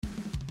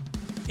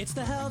It's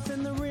the Health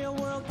in the Real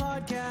World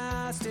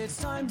podcast. It's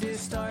time to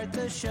start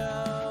the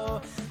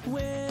show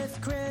with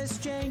Chris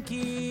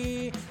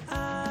Jenke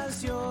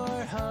as your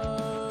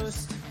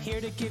host. Here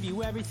to give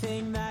you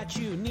everything that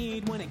you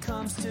need when it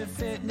comes to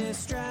fitness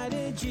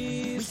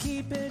strategies. We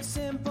keep it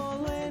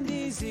simple and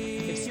easy.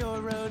 It's your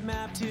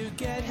roadmap to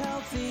get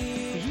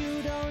healthy.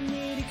 You don't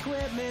need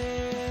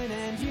equipment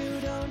and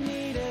you don't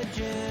need a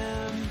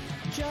gym.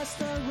 Just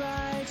the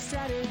right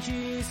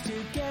strategies to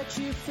get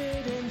you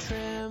fit and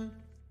trim.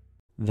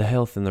 The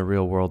Health in the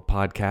Real World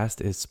podcast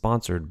is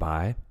sponsored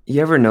by... You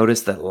ever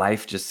notice that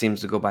life just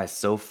seems to go by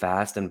so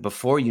fast, and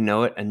before you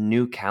know it, a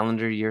new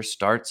calendar year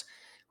starts?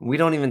 We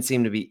don't even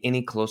seem to be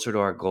any closer to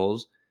our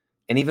goals.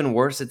 And even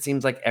worse, it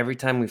seems like every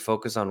time we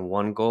focus on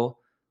one goal,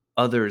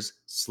 others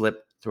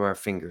slip through our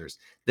fingers.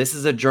 This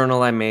is a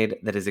journal I made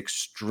that is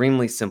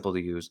extremely simple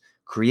to use,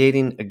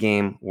 Creating a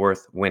Game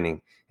Worth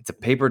Winning. It's a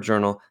paper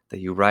journal that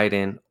you write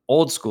in,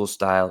 old school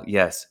style,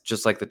 yes,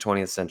 just like the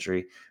 20th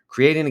century.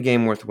 Creating a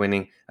Game Worth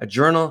Winning, a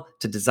journal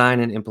to design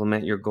and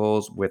implement your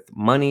goals with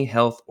money,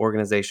 health,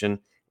 organization,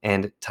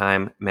 and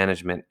time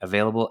management,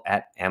 available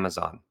at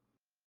Amazon.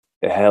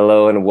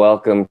 Hello and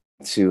welcome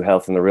to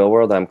Health in the Real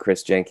World. I'm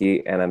Chris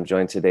Jenke, and I'm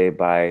joined today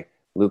by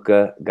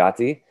Luca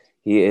Gatti.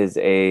 He is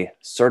a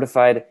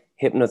certified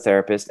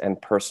hypnotherapist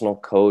and personal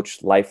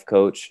coach, life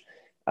coach.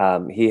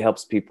 He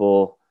helps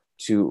people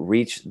to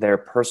reach their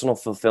personal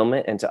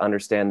fulfillment and to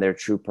understand their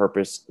true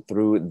purpose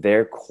through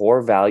their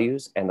core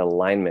values and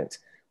alignment,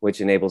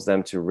 which enables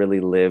them to really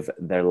live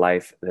their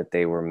life that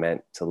they were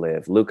meant to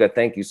live. Luca,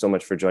 thank you so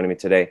much for joining me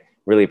today.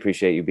 Really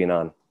appreciate you being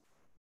on.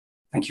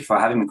 Thank you for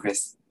having me,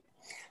 Chris.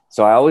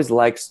 So I always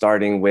like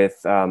starting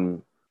with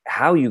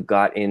how you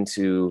got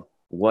into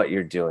what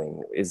you're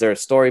doing. Is there a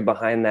story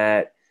behind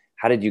that?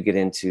 How did you get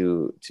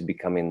into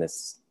becoming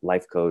this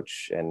life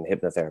coach and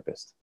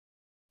hypnotherapist?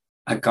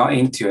 I got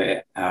into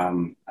it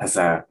as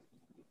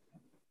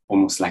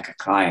almost like a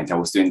client. I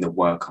was doing the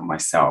work on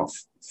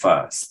myself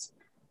first,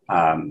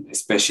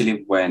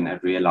 especially when I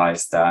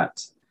realized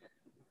that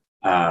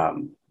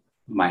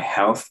my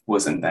health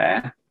wasn't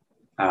there.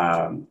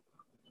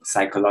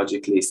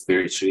 Psychologically,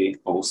 spiritually,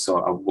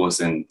 also, I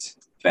wasn't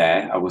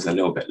there. I was a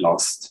little bit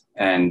lost.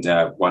 And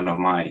one of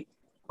my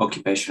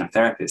occupational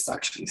therapists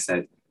actually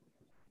said,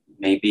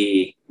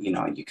 maybe,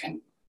 you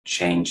can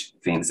change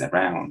things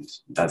around.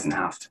 It doesn't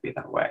have to be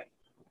that way.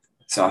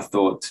 So I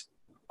thought,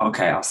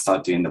 okay, I'll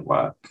start doing the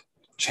work,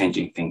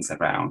 changing things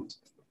around,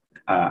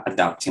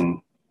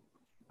 adapting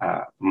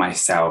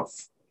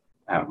myself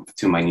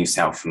to my new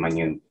self and my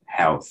new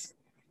health,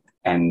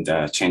 and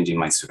changing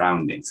my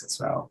surroundings as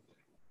well.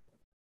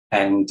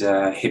 And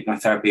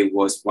hypnotherapy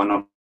was one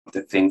of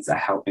the things that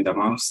helped me the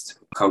most,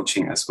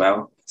 coaching as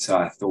well. So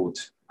I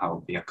thought I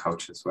would be a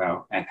coach as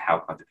well and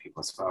help other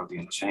people as well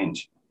doing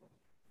change.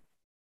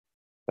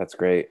 That's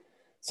great.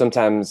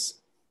 Sometimes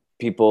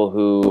people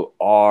who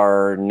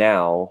are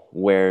now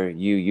where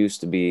you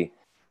used to be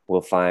will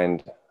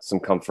find some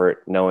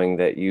comfort knowing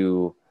that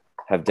you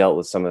have dealt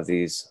with some of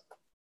these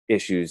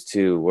issues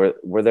too.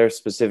 Were there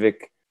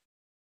specific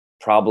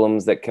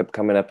problems that kept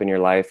coming up in your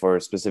life or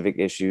specific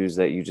issues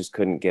that you just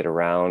couldn't get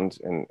around?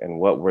 And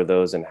what were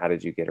those and how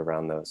did you get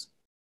around those?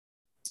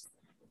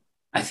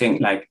 I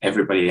think like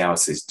everybody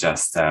else is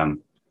just,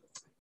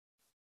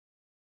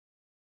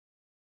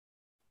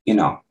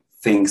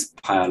 things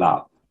pile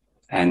up.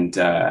 And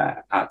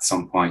at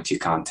some point, you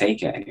can't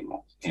take it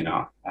anymore.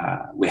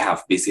 We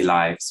have busy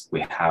lives,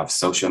 we have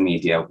social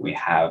media, we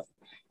have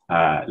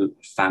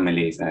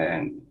families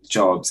and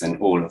jobs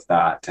and all of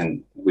that.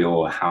 And we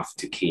all have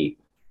to keep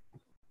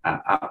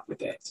up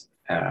with it.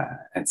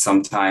 And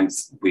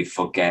sometimes we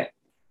forget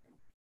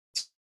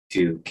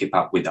to keep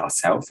up with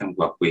ourselves and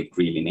what we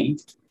really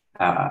need.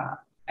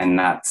 And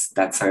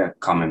that's a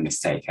common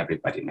mistake.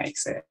 Everybody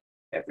makes it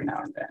every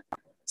now and then.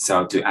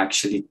 So to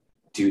actually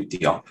do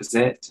the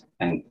opposite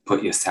and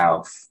put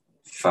yourself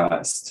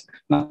first,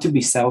 not to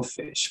be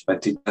selfish,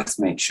 but to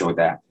just make sure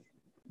that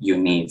your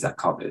needs are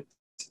covered,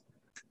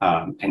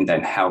 and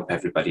then help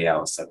everybody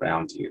else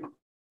around you.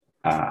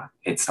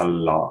 It's a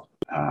lot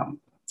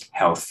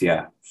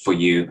healthier for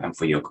you and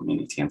for your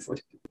community and for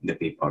the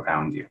people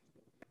around you.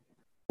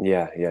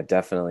 Yeah,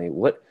 definitely.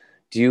 What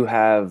do you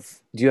have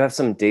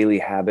some daily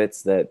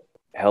habits that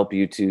help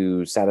you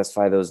to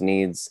satisfy those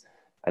needs?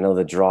 I know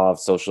the draw of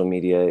social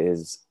media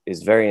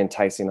is very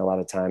enticing a lot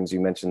of times. You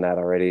mentioned that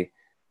already.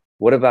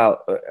 What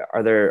about,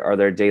 are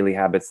there daily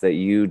habits that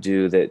you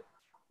do that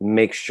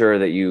make sure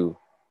that you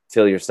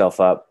fill yourself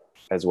up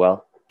as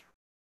well?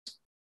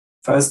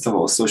 First of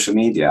all, social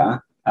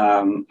media,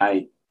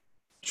 I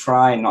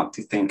try not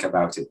to think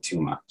about it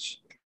too much.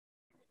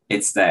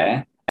 It's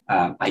there.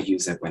 I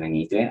use it when I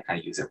need it. I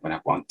use it when I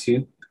want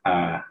to.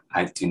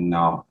 I do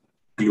not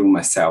glue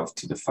myself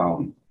to the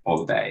phone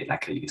all day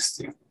like I used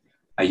to.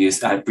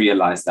 I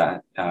realized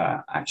that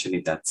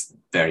actually that's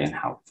very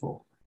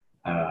unhelpful.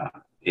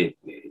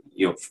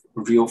 Your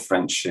real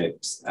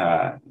friendships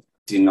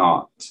do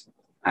not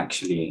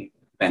actually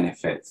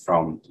benefit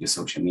from your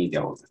social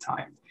media all the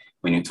time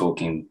when you're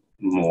talking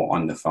more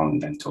on the phone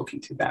than talking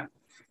to them.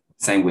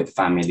 Same with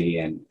family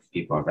and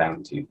people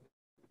around you.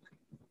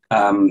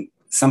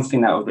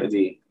 Something that I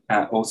already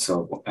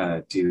also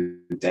do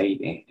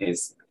daily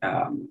is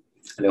a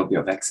little bit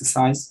of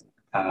exercise.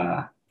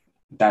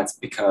 That's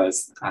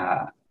because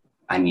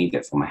I need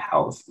it for my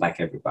health, like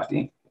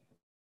everybody.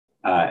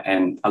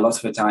 And a lot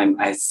of the time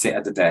I sit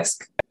at the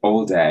desk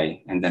all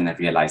day and then I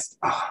realize,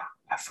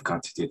 I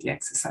forgot to do the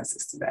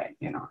exercises today,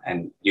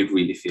 and you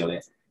really feel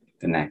it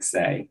the next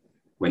day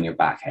when your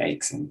back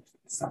aches and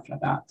stuff like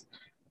that.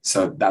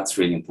 So that's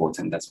really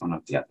important. That's one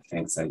of the other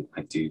things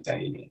I do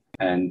daily.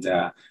 And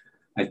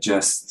I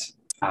just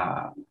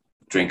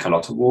drink a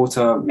lot of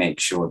water, make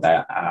sure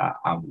that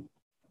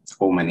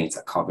all my needs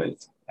are covered.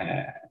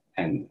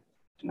 And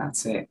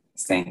that's it.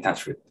 Stay in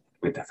touch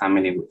with the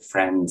family, with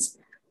friends,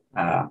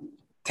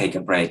 take a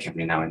break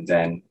every now and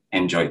then,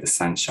 enjoy the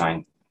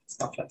sunshine,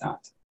 stuff like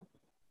that.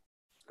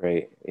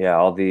 Great. Yeah.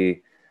 All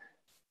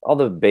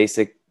the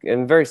basic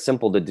and very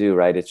simple to do,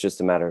 right? It's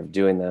just a matter of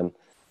doing them.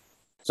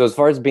 So as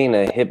far as being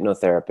a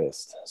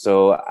hypnotherapist,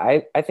 so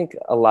I think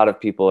a lot of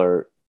people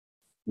are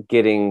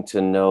getting to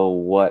know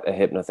what a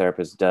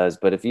hypnotherapist does,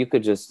 but if you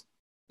could just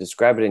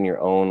describe it in your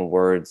own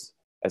words,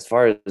 as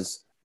far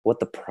as what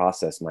the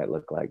process might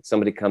look like.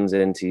 Somebody comes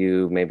into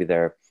you, maybe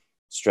they're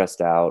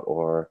stressed out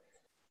or,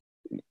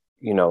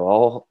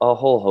 a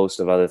whole host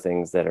of other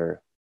things that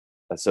are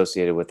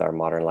associated with our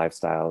modern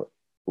lifestyle.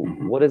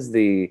 Mm-hmm. What is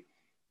the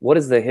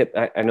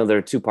I know there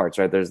are two parts,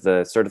 right? There's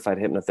the certified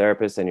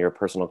hypnotherapist and your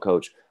personal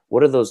coach.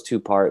 What are those two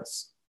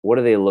parts? What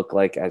do they look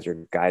like as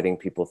you're guiding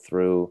people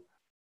through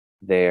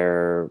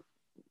their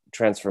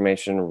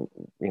transformation,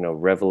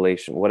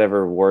 revelation,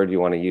 whatever word you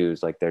want to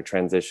use, like their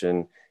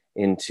transition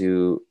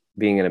into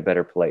being in a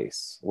better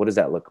place? What does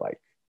that look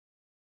like?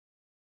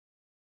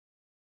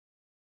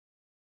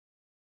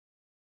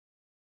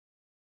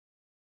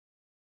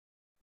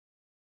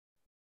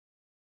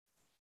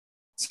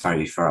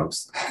 Sorry,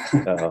 froze.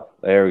 Oh,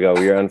 there we go.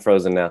 You're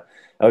unfrozen now.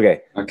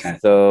 Okay. Okay.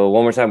 So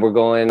one more time, we're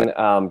going,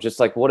 just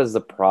like, what does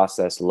the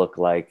process look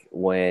like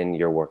when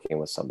you're working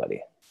with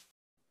somebody?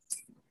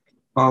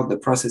 Well, the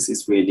process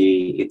is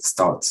really, it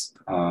starts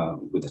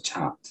with a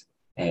chat.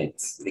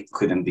 It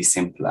couldn't be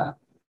simpler.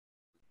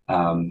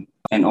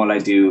 And all I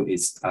do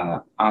is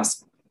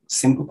ask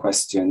simple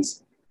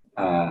questions,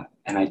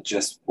 and I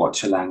just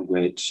watch a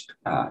language,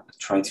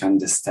 try to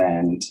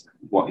understand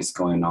what is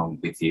going on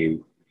with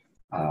you.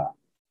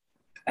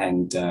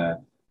 And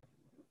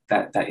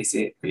that is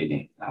it,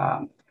 really.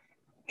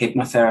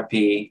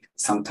 Hypnotherapy,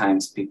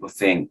 sometimes people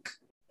think,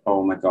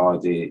 oh my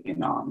God,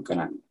 I'm going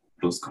to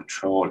lose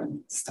control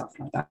and stuff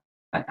like that.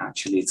 And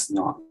actually, it's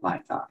not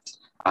like that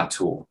at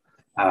all.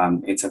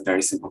 It's a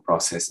very simple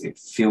process. It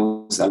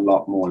feels a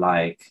lot more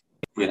like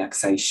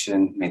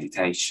relaxation,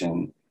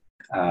 meditation.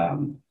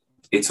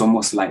 It's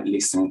almost like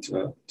listening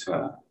to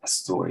a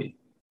story.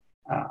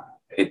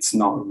 It's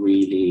not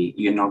really,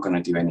 you're not going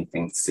to do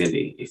anything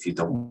silly if you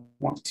don't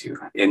want to.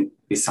 And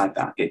beside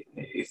that,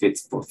 if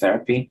it's for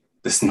therapy,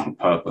 there's no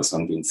purpose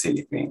on doing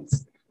silly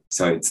things.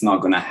 So it's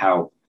not going to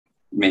help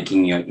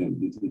making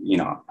you,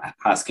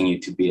 asking you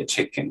to be a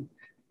chicken.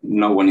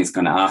 No one is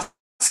going to ask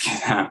you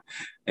that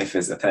if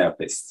it's a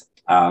therapist.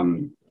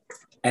 And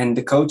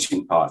the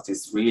coaching part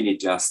is really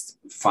just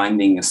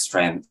finding your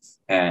strength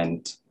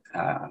and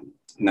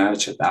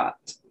nurture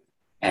that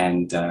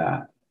and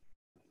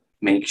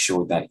make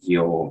sure that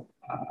you're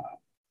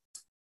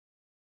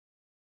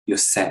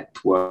set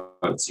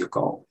towards your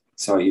goal.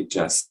 So you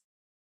just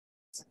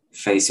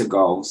face your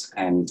goals,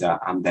 and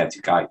I'm there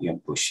to guide you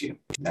and push you.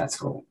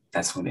 That's all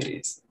it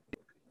is.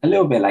 A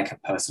little bit like a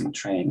personal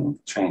trainer.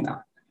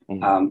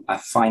 Mm-hmm. I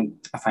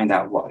find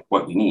out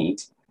what you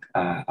need.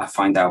 I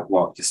find out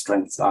what your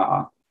strengths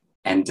are,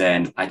 and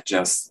then I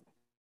just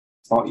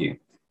support you.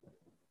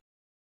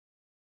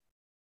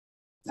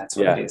 That's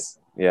what it is.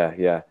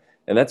 Yeah.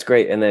 And that's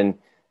great. And then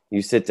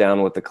you sit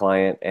down with the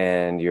client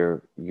and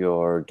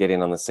you're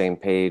getting on the same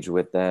page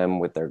with them,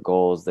 with their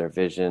goals, their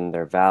vision,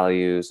 their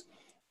values.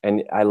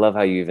 And I love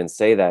how you even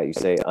say that. You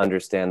say,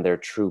 understand their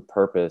true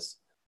purpose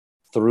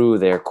through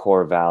their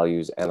core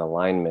values and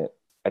alignment.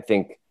 I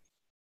think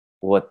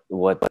what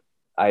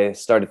I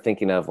started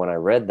thinking of when I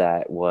read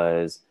that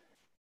was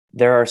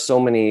there are so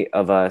many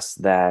of us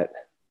that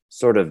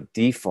sort of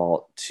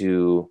default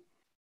to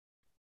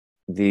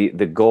the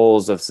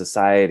goals of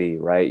society,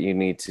 right? You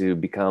need to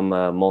become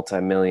a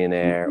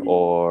multimillionaire, mm-hmm.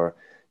 or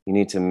you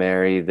need to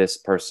marry this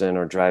person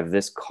or drive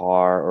this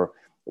car or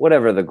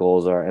whatever the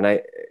goals are. And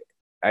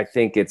I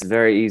think it's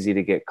very easy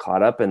to get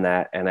caught up in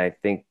that. And I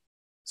think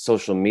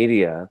social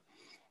media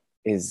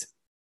is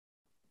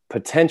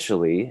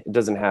potentially, it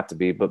doesn't have to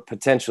be, but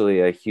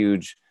potentially a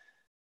huge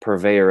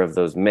purveyor of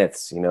those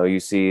myths. You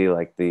see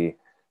like the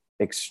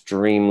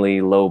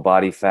extremely low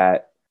body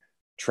fat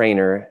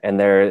trainer and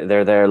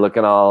they're there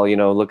looking all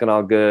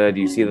good.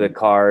 You see the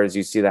cars,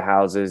 you see the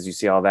houses, you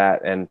see all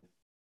that.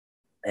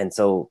 And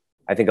so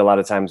I think a lot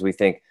of times we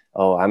think,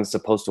 oh, I'm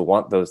supposed to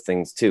want those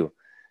things too.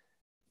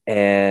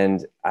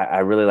 And I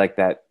really like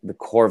that, the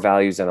core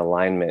values and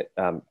alignment.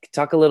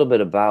 Talk a little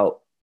bit about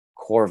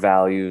core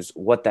values,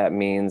 what that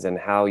means, and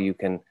how you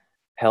can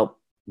help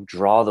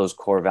draw those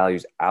core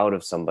values out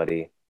of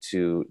somebody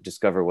to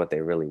discover what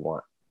they really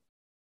want.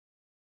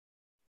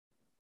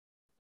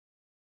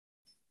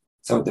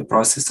 So the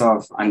process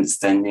of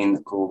understanding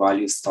the core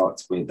values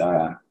starts with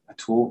a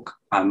talk.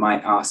 I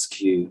might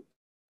ask you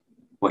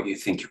what you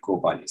think your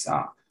core values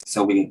are.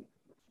 So we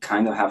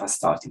kind of have a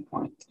starting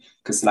point.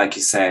 Because like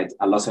you said,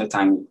 a lot of the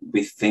time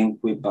we think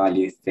we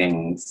value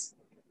things,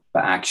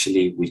 but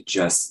actually we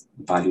just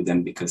value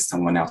them because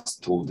someone else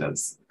told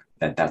us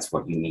that that's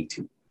what you need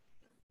to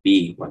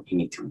be, what you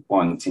need to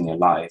want in your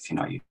life. You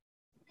know, you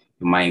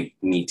might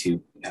need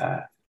to,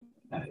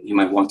 you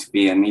might want to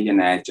be a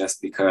millionaire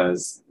just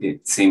because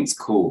it seems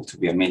cool to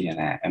be a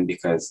millionaire, and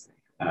because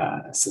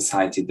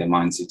society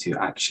demands you to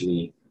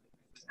actually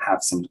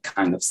have some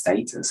kind of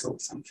status or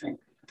something.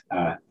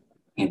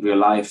 In real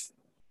life,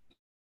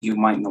 you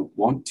might not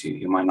want to,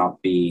 you might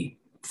not be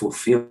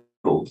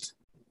fulfilled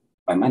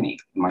by money.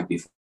 You might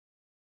be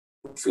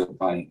fulfilled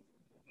by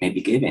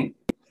maybe giving,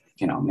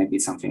 you know, maybe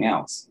something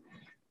else.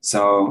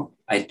 So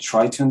I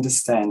try to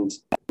understand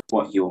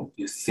what you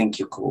think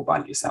your core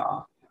values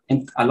are.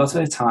 And a lot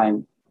of the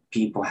time,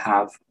 people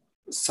have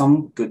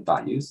some good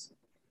values,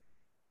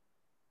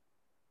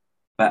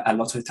 but a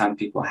lot of the time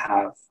people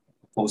have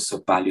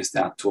also values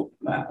that are taught,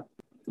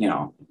 you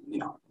know,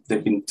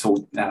 they've been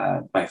taught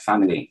by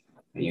family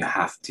that you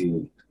have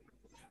to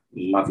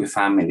love your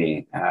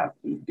family,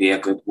 be a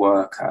good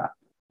worker,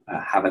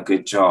 have a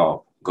good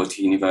job, go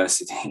to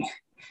university,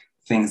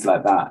 things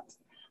like that.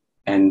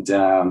 And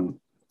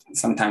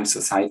sometimes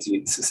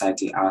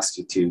society asks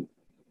you to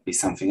be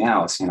something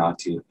else, you know,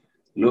 to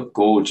look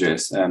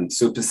gorgeous,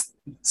 super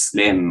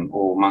slim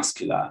or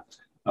muscular,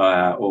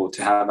 or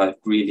to have a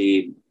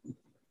really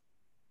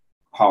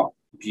hot,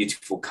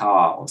 beautiful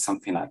car or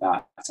something like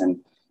that. And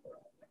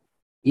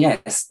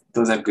yes,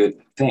 those are good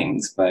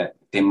things, but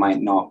they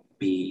might not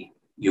be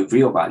your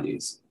real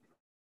values.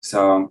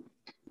 So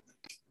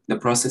the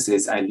process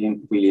is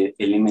we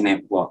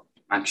eliminate what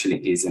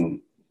actually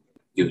isn't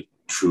your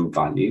true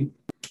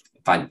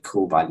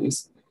core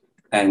values.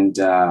 And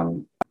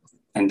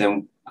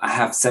then I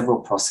have several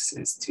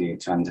processes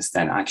to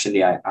understand.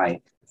 Actually,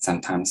 I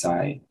sometimes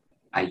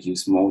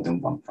use more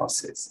than one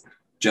process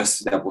just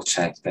to double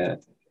check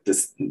that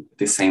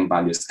the same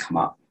values come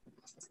up,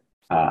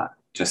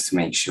 just to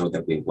make sure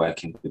that we're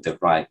working with the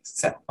right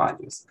set of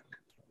values.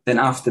 Then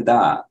after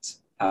that,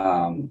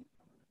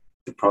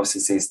 the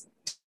process is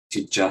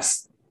to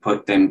just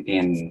put them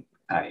in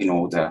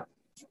order,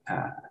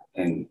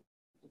 and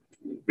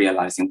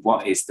realizing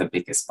what is the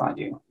biggest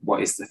value,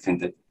 what is the thing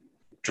that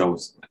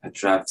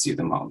drives you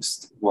the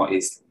most, what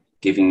is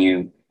giving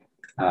you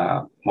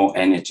more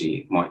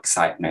energy, more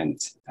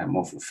excitement, and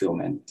more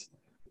fulfillment.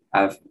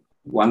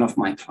 One of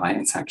my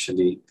clients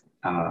actually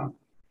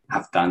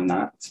have done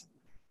that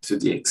to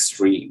the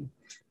extreme.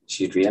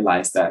 She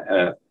realized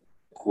that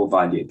core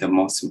value, the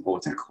most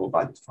important core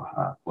value for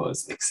her,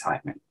 was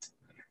excitement.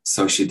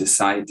 So she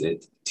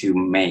decided to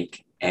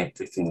make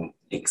everything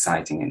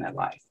exciting in her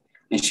life.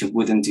 And she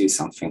wouldn't do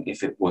something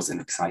if it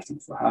wasn't exciting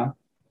for her.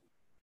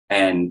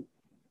 And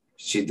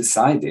she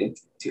decided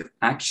to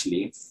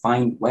actually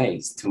find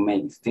ways to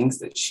make things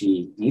that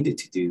she needed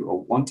to do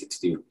or wanted to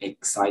do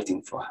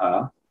exciting for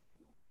her.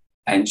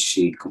 And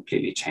she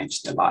completely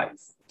changed her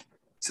life.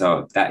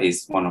 So that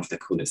is one of the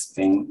coolest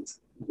things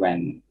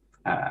when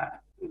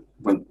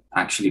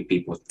actually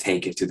people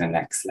take it to the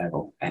next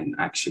level and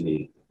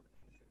actually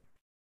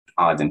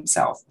are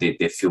themselves. They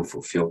feel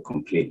fulfilled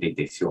completely.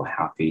 They feel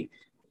happy.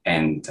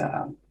 And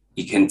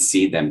you can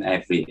see them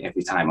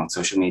every time on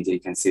social media. You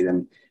can see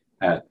them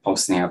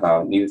posting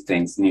about new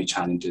things, new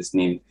challenges,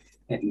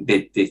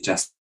 they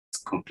just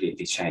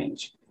completely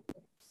change.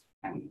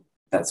 And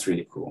that's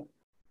really cool.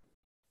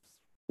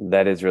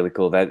 That is really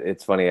cool.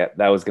 It's funny.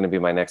 That was going to be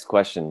my next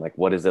question. Like,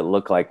 what does it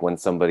look like when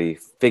somebody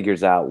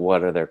figures out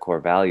what are their core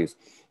values?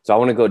 So I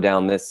want to go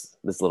down this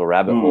little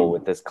rabbit hole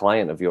with this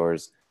client of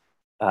yours.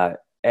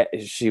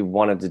 She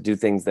wanted to do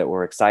things that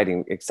were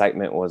exciting.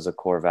 Excitement was a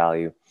core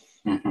value.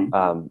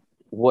 Mm-hmm.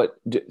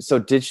 So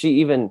did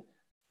she even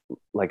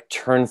like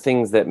turn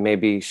things that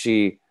maybe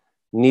she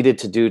needed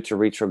to do to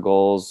reach her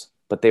goals,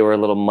 but they were a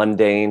little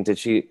mundane? Did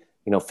she,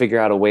 figure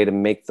out a way to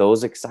make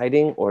those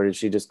exciting, or did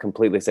she just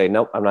completely say,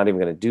 nope, I'm not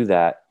even going to do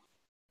that?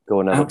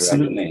 Go another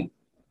Absolutely. direction?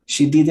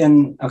 She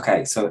didn't.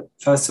 Okay. So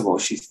first of all,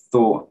 she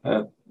thought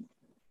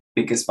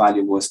biggest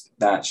value was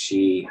that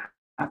she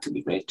had to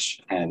be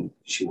rich and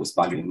she was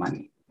valuing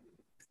money.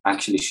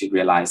 Actually, she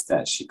realized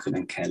that she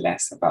couldn't care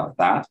less about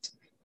that.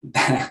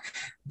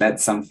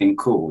 That's something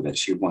cool that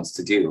she wants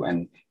to do,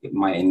 and it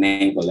might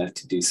enable her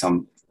to do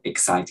some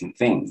exciting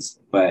things,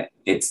 but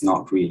it's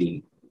not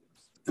really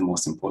the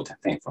most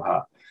important thing for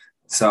her.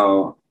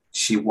 So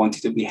she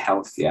wanted to be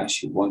healthier.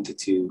 She wanted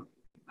to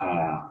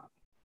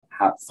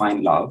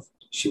find love.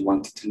 She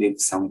wanted to live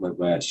somewhere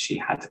where she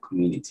had a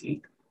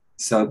community.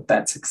 So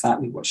that's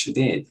exactly what she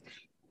did.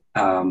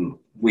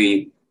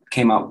 We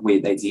came up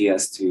with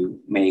ideas to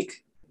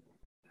make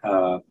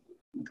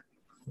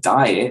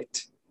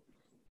diet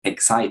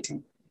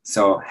exciting.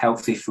 So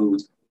healthy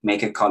food,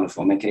 make it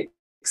colorful, make it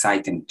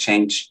exciting,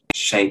 change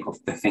shape of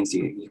the things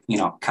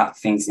cut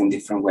things in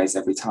different ways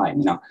every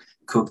time,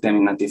 cook them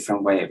in a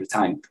different way every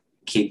time,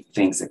 keep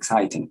things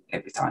exciting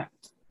every time.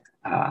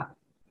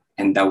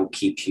 And that will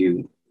keep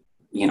you,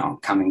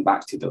 coming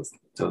back to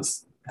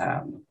those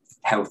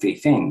healthy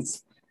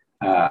things.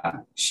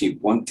 She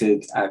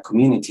wanted a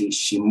community.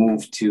 She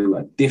moved to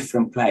a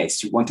different place.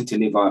 She wanted to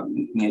live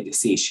near the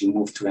sea. She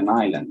moved to an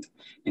island,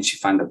 and she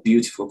found a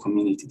beautiful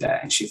community there,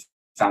 and she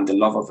found the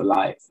love of her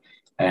life.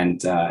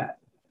 And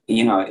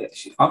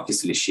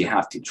obviously she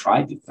had to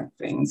try different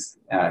things.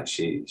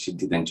 She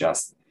didn't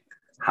just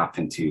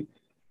happen to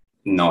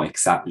know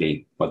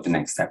exactly what the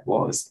next step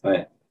was,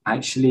 but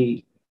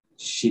actually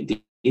she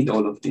did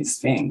all of these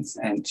things,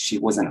 and she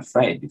wasn't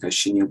afraid because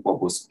she knew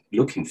what was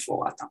looking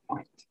for at that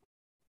point.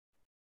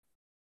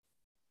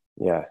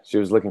 Yeah, she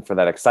was looking for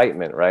that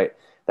excitement, right?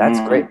 That's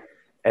great.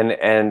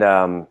 And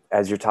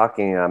as you're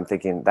talking, I'm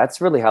thinking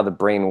that's really how the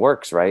brain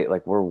works, right?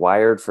 Like we're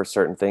wired for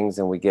certain things,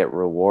 and we get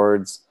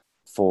rewards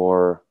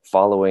for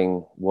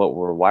following what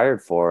we're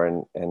wired for.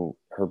 And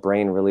her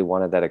brain really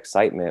wanted that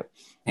excitement.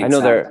 Exactly. I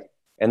know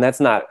and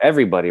that's not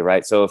everybody,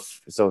 right? So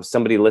if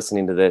somebody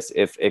listening to this,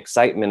 if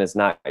excitement is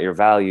not your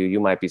value, you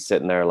might be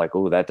sitting there like,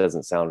 oh, that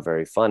doesn't sound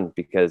very fun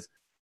because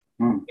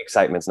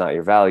excitement's not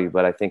your value.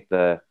 But I think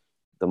the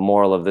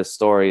moral of this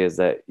story is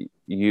that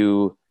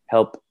you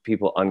help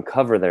people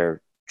uncover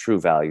their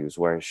true values,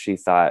 where she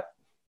thought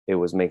it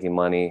was making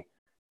money,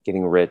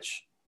 getting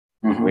rich.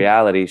 In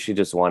reality, she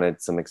just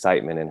wanted some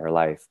excitement in her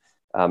life.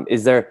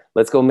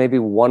 Let's go maybe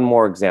one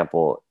more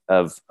example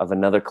of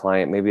another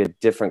client, maybe a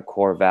different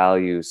core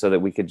value, so that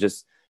we could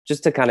just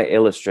to kind of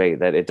illustrate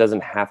that it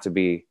doesn't have to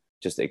be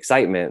just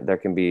excitement. There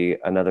can be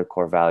another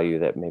core value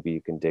that maybe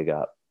you can dig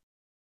up.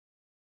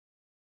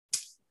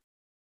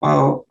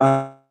 Well,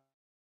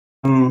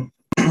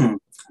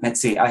 let's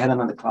see. I had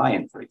another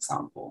client, for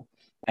example,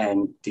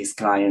 and this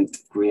client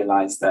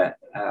realized that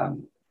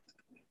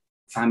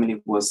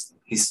family was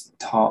his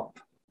top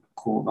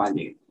core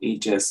value. He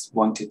just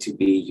wanted to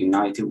be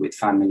united with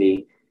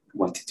family,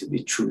 wanted to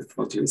be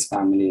truthful to his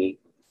family.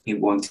 He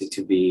wanted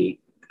to be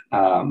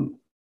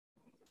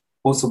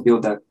also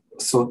build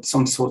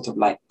some sort of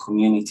like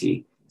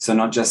community. So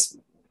not just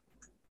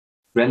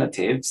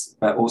relatives,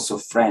 but also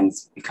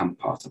friends become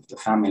part of the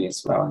family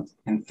as well,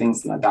 and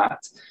things like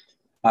that.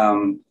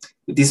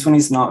 This one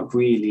is not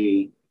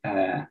really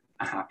a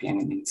happy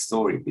ending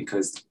story,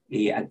 because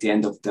at the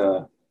end of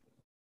the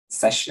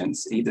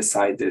sessions, he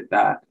decided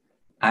that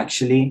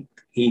actually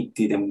he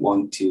didn't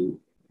want to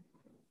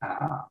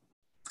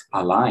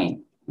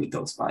align with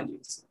those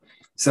values.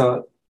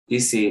 So you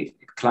see,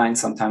 clients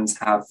sometimes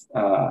have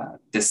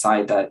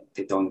decide that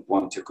they don't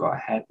want to go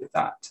ahead with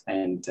that,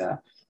 and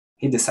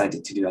he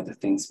decided to do other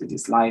things with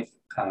his life.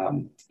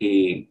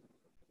 He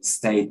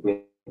stayed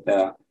with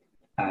the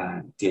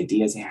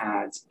ideas he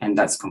had, and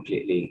that's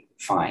completely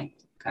fine.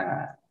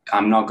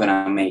 I'm not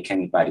gonna make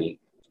anybody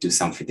do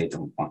something they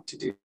don't want to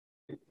do.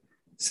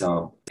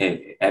 So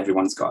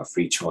everyone's got a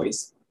free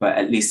choice, but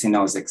at least he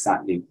knows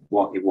exactly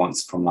what he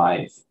wants from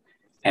life.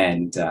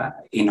 And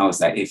he knows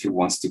that if he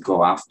wants to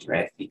go after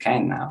it, he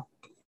can now.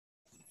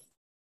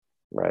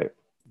 Right.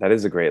 That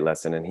is a great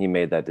lesson. And he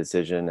made that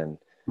decision. And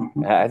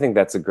I think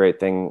that's a great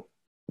thing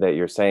that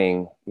you're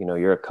saying.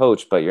 You're a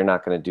coach, but you're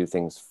not going to do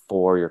things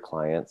for your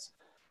clients.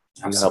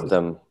 You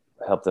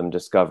help them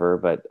discover,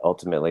 but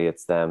ultimately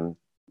it's them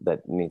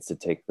that needs to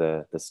take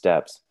the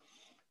steps.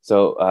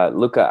 So,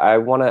 Luca, I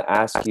want to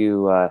ask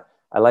you,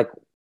 I like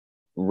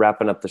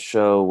wrapping up the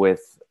show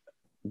with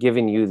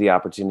giving you the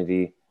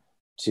opportunity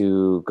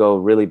to go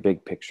really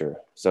big picture.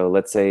 So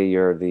let's say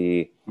you're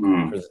the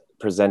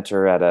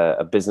presenter at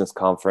a business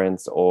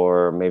conference,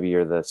 or maybe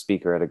you're the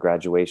speaker at a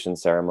graduation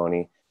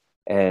ceremony,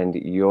 and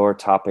your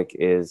topic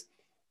is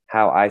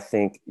how I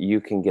think you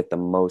can get the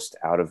most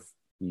out of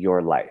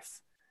your life.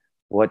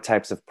 What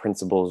types of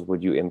principles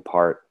would you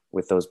impart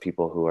with those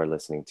people who are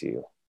listening to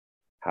you?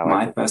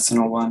 My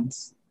personal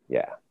ones?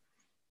 Yeah.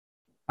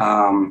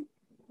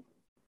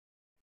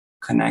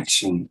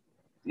 Connection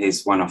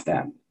is one of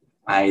them.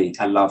 I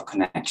love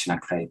connection. I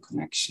crave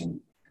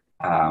connection.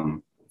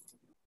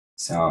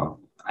 So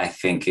I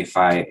think if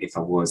I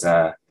was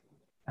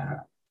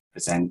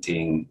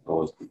presenting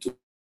or doing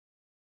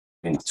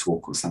a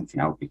talk or something,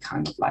 I would be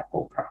kind of like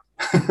Oprah.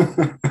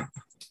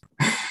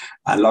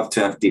 I love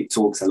to have deep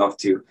talks. I love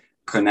to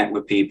connect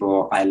with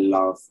people. I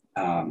love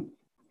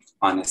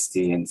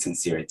honesty and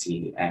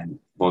sincerity and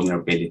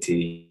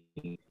vulnerability.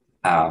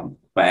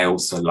 But I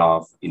also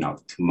love, to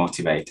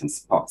motivate and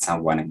support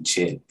someone and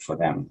cheer for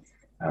them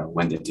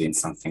when they're doing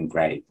something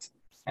great.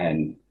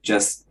 And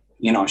just,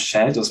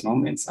 share those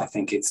moments. I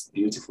think it's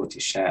beautiful to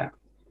share.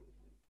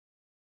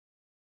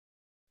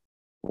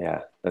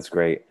 Yeah, that's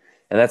great.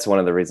 And that's one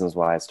of the reasons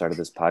why I started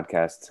this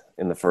podcast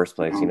in the first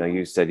place.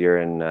 You said you're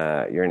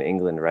in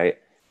England, right?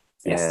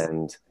 Yes.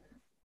 And,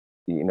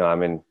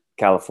 I'm in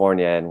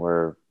California, and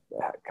we're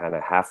kind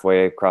of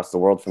halfway across the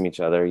world from each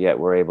other, yet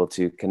we're able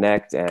to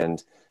connect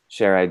and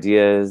share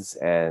ideas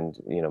and,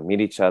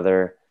 meet each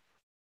other.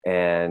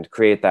 and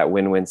create that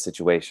win-win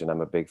situation.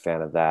 I'm a big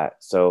fan of that.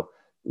 So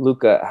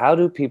Luca, how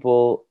do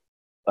people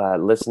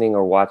listening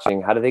or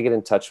watching, how do they get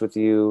in touch with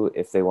you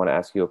if they want to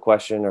ask you a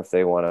question or if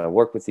they want to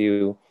work with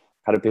you?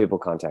 How do people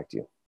contact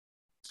you?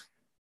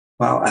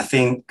 Well, I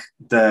think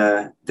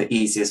the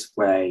easiest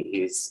way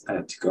is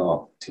to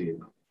go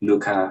to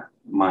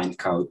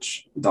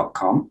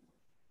lucamindcoach.com,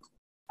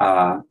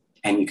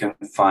 and you can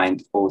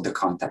find all the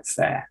contacts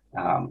there.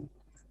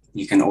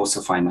 You can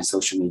also find my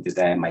social media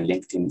there. My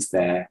LinkedIn is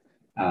there.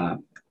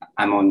 I'm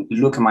on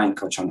Luca Mind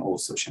Coach on all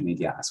social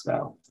media as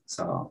well.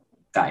 So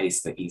that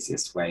is the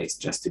easiest way, is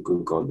just to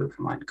Google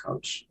Luca Mind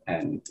Coach,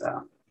 and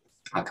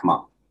I'll come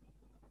up.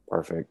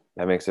 Perfect.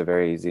 That makes it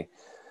very easy.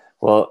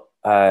 Well,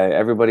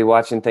 everybody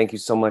watching, thank you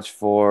so much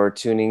for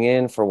tuning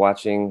in, for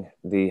watching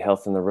the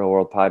Health in the Real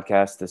World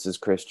podcast. This is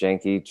Chris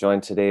Janke,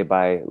 joined today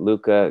by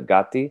Luca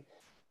Gatti,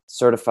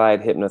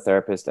 certified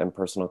hypnotherapist and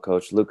personal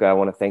coach. Luca, I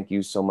want to thank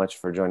you so much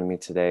for joining me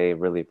today.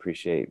 Really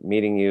appreciate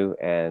meeting you,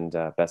 and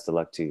best of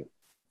luck to you.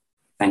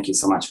 Thank you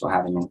so much for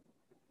having me.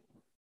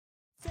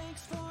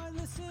 Thanks for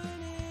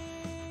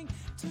listening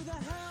to the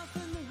Health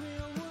in the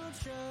Real World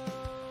show.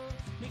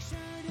 Make sure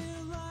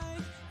to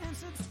like and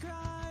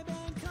subscribe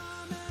and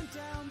comment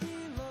down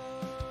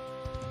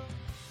below.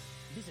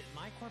 Visit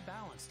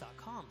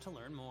mycorebalance.com to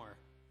learn more.